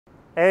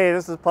Hey,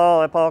 this is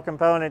Paul at Paul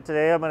Component.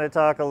 Today I'm going to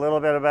talk a little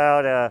bit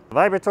about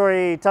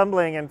vibratory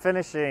tumbling and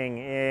finishing,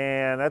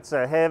 and that's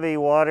a heavy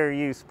water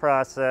use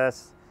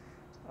process.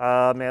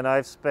 And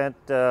I've spent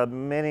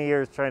many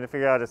years trying to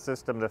figure out a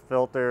system to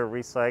filter,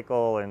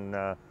 recycle, and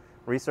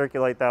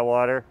recirculate that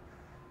water.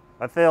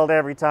 I failed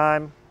every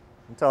time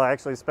until I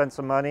actually spent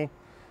some money.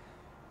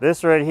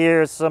 This right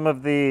here is some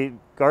of the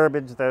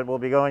garbage that will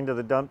be going to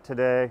the dump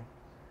today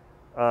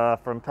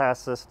from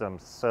past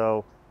systems.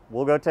 So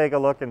we'll go take a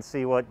look and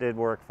see what did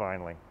work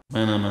finally.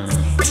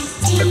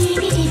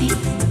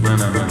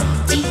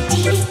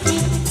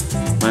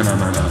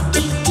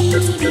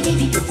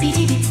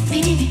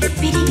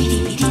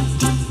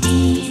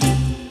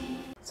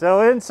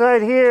 So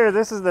inside here,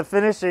 this is the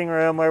finishing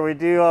room where we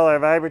do all our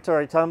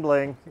vibratory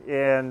tumbling,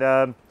 and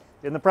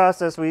in the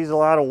process we use a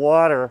lot of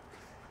water,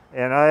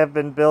 and I have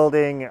been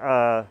building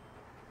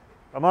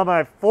I'm on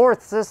my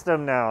 4th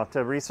system now to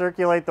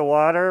recirculate the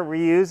water,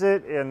 reuse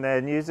it, and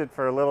then use it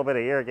for a little bit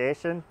of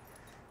irrigation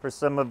for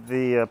some of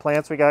the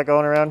plants we got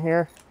going around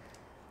here.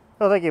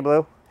 Oh, thank you,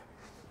 Blue.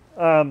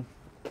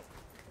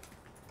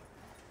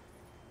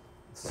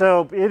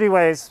 So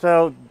anyways,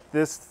 the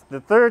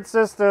 3rd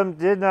system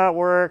did not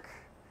work.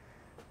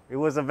 It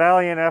was a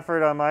valiant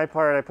effort on my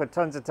part. I put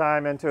tons of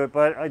time into it,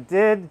 but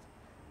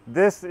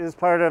this is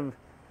part of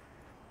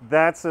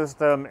that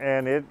system,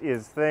 and it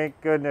is, thank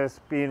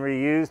goodness, being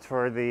reused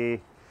for the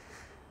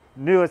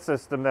newest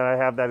system that I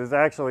have that is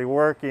actually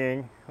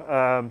working.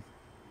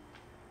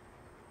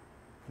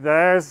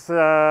 There's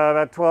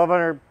about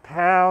 1,200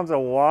 pounds of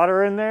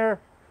water in there,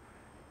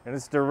 and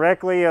it's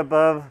directly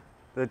above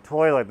the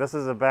toilet. This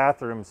is a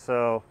bathroom,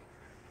 so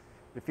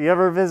if you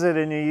ever visit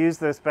and you use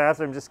this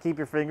bathroom, just keep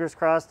your fingers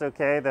crossed,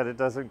 okay, that it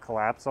doesn't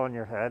collapse on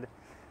your head,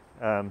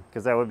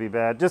 because that would be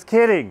bad. Just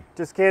kidding,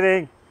 just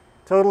kidding.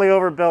 Totally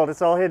overbuilt.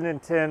 It's all hidden in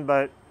tin,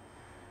 but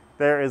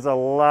there is a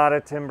lot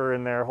of timber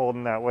in there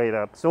holding that weight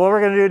up. So what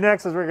we're going to do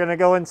next is we're going to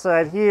go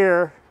inside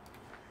here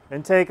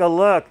and take a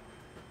look.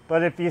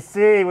 But if you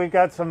see, we've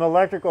got some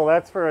electrical.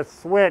 That's for a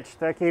switch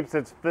that keeps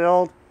it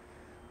filled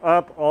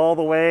up all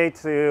the way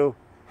to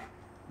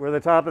where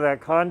the top of that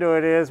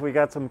conduit is. We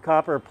got some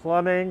copper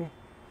plumbing.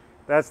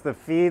 That's the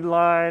feed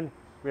line.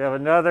 We have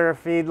another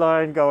feed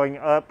line going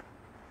up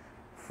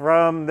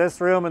from this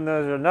room, and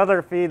there's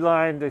another feed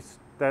line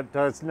that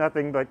does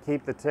nothing but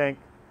keep the tank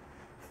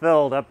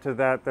filled up to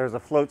that. There's a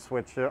float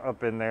switch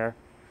up in there.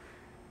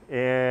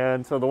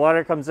 And so the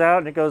water comes out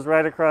and it goes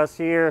right across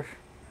here.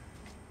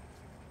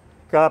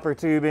 Copper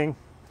tubing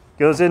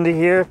goes into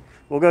here.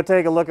 We'll go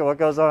take a look at what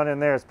goes on in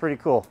there. It's pretty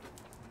cool.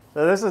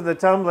 So this is the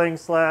tumbling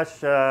slash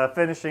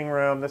finishing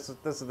room. This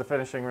is the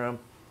finishing room.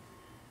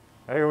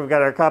 Here we've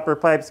got our copper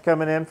pipes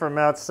coming in from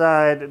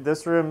outside.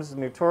 This room's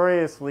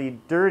notoriously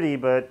dirty,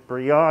 but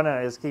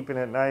Brianna is keeping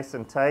it nice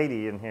and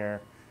tidy in here.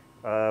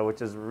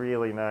 Which is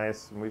really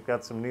nice, and we've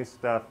got some new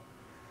stuff.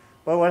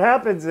 But what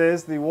happens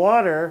is the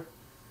water,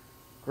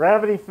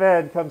 gravity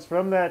fed, comes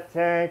from that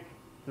tank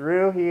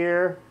through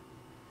here,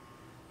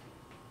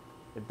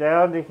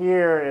 down to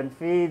here, and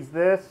feeds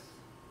this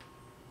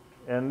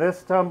and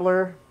this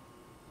tumbler.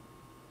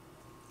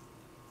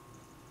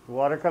 The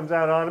water comes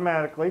out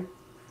automatically,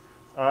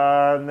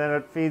 and then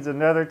it feeds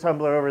another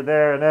tumbler over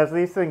there, and as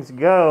these things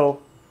go,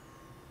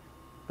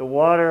 the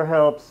water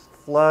helps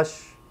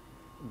flush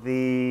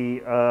the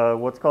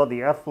what's called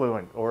the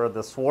effluent, or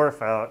the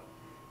swarf, out,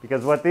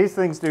 because what these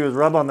things do is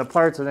rub on the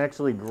parts and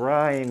actually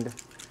grind,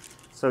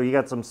 so you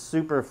got some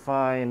super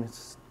fine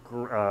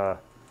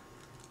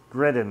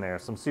grit in there,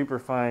 some super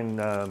fine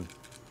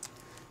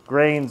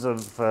grains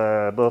of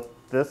both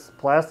this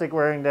plastic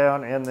wearing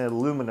down and the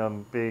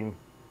aluminum being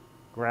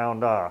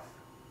ground off.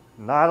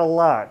 Not a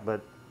lot,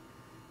 but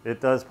it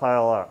does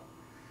pile up.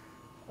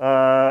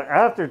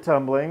 After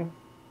tumbling,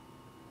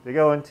 they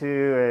go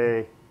into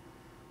a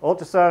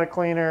ultrasonic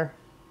cleaner,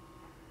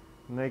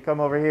 and they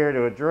come over here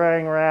to a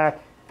drying rack.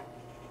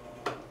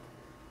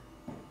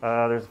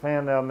 There's a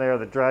fan down there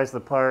that dries the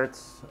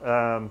parts.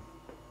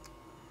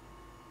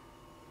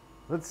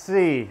 Let's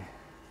see.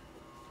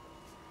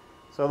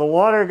 So the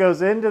water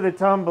goes into the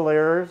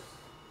tumblers.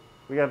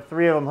 We have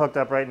 3 of them hooked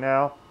up right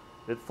now.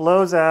 It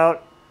flows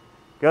out,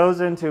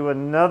 goes into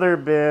another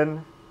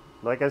bin.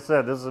 Like I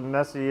said, this is a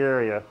messy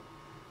area.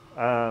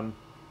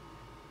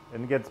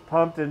 And gets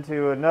pumped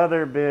into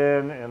another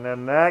bin, and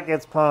then that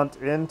gets pumped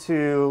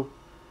into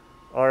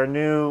our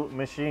new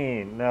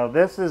machine. Now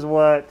this is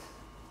what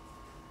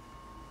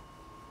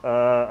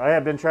I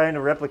have been trying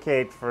to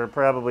replicate for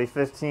probably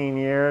 15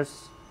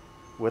 years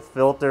with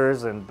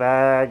filters and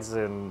bags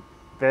and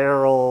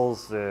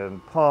barrels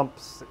and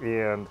pumps,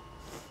 and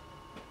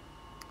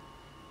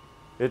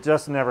it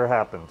just never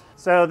happened.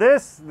 So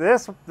this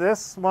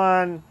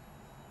one,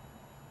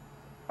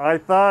 I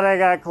thought I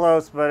got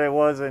close, but it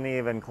wasn't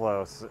even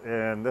close.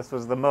 And this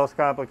was the most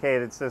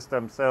complicated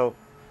system. So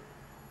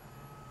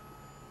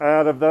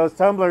out of those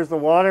tumblers, the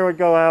water would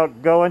go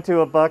out, go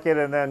into a bucket,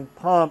 and then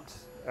pumped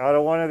out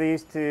of one of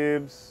these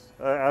tubes,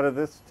 out of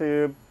this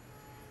tube.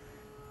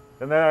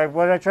 And then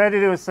what I tried to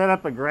do is set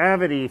up a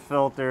gravity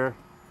filter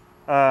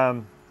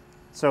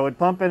So it'd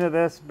pump into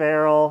this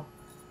barrel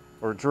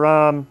or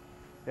drum,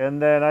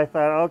 and then I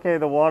thought, okay,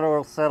 the water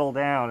will settle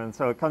down, and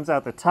so it comes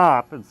out the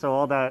top, and so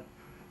all that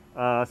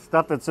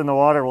stuff that's in the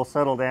water will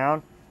settle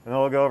down, and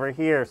it'll go over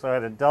here. So I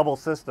had a double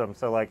system,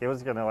 so like it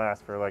was going to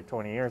last for like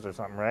 20 years or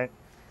something, right?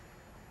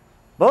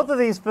 Both of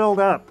these filled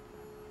up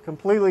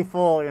completely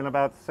full in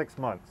about 6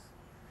 months.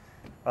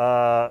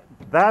 That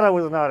I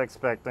was not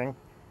expecting.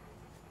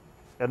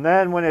 And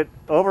then when it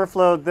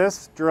overflowed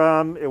this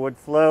drum, it would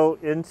flow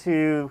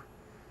into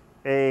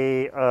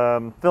a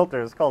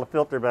filter. It's called a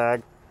filter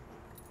bag.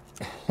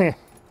 And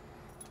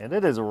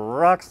it is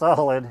rock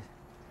solid.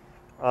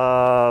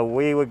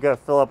 We would go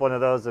fill up one of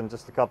those in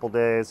just a couple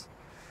days.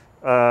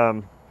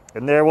 And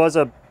there was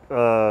a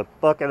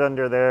bucket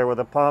under there with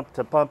a pump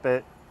to pump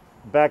it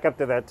back up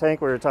to that tank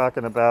we were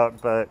talking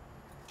about. But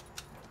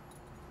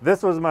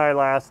this was my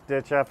last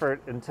ditch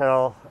effort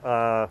until,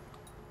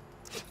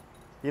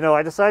 you know,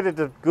 I decided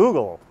to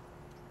Google.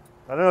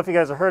 I don't know if you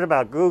guys have heard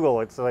about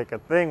Google. It's like a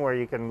thing where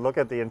you can look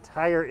at the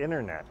entire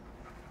internet.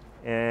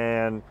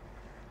 And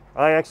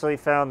I actually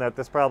found that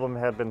this problem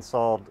had been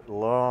solved a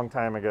long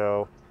time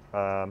ago.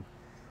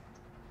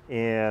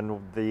 And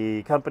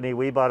the company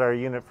we bought our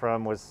unit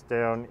from was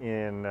down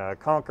in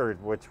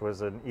Concord, which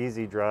was an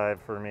easy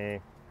drive for me.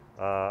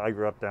 I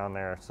grew up down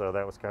there, so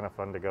that was kind of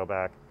fun to go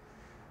back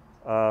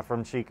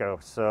from Chico,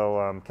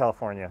 so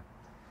California.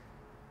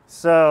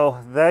 So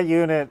that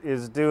unit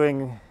is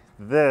doing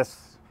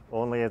this,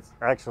 only it's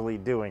actually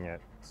doing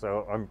it.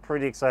 So I'm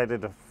pretty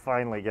excited to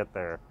finally get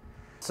there.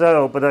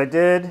 So, but I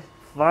did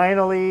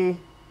finally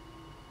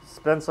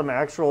spend some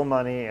actual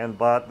money and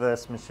bought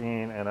this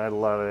machine, and I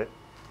love it.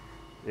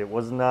 It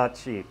was not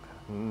cheap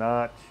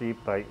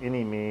by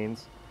any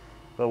means.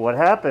 But what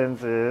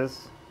happens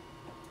is,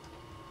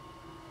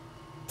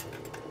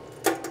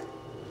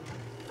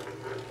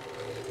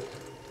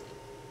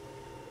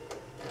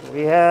 what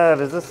we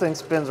have is this thing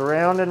spins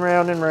round and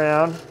round and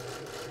round.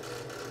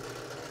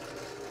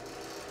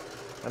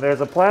 And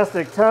there's a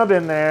plastic tub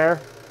in there,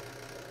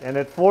 and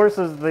it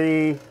forces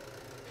the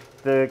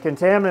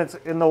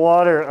contaminants in the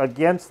water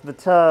against the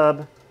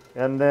tub,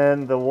 and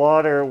then the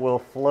water will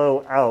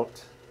flow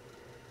out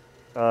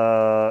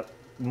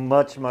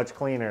much, much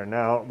cleaner.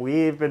 Now,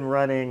 we've been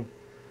running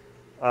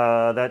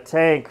that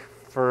tank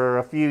for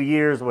a few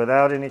years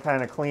without any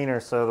kind of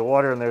cleaner, so the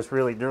water in there is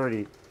really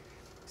dirty.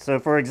 So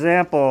for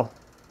example,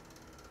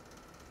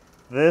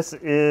 this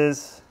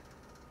is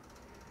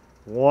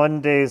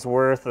 1 day's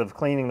worth of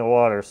cleaning the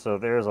water, so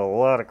there's a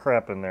lot of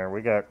crap in there.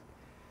 We got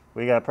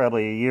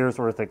probably a year's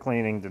worth of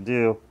cleaning to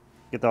do,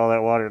 get all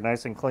that water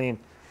nice and clean.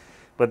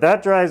 But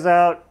that dries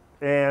out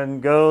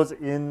and goes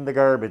in the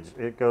garbage.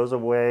 It goes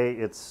away.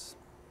 It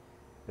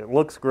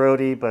looks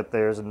grody, but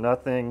there's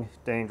nothing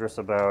dangerous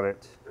about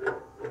it.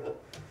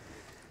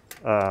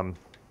 And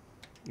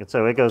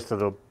so it goes to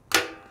the,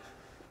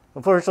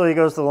 unfortunately it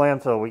goes to the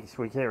landfill. We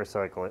can't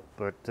recycle it,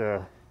 but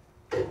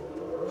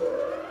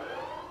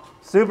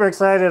super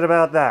excited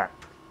about that.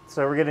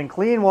 So we're getting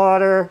clean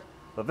water.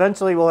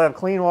 Eventually we'll have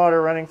clean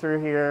water running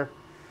through here.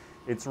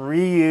 It's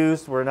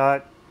reused. We're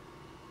not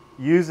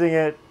using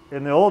it.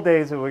 In the old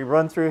days, we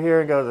run through here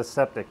and go to the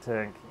septic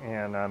tank,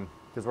 and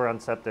because we're on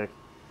septic.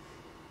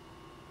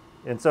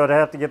 And so I'd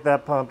have to get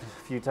that pumped a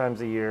few times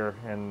a year.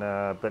 And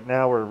but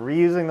now we're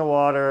reusing the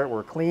water.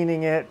 We're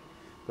cleaning it.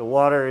 The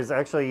water is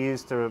actually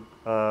used to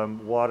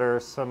water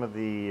some of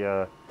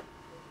the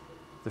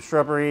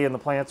shrubbery and the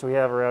plants we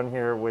have around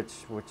here, which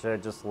I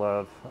just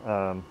love.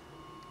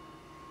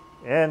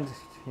 And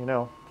you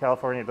know,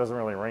 California, it doesn't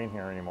really rain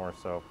here anymore,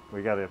 so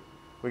we gotta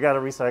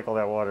recycle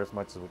that water as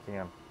much as we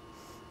can.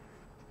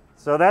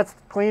 So that's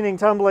cleaning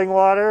tumbling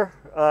water.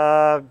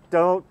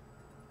 Don't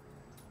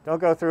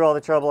go through all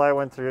the trouble I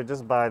went through.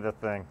 Just buy the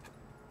thing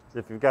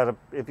if you've got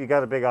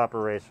a big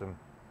operation.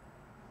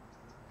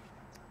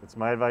 It's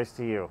my advice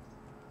to you.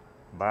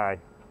 Bye.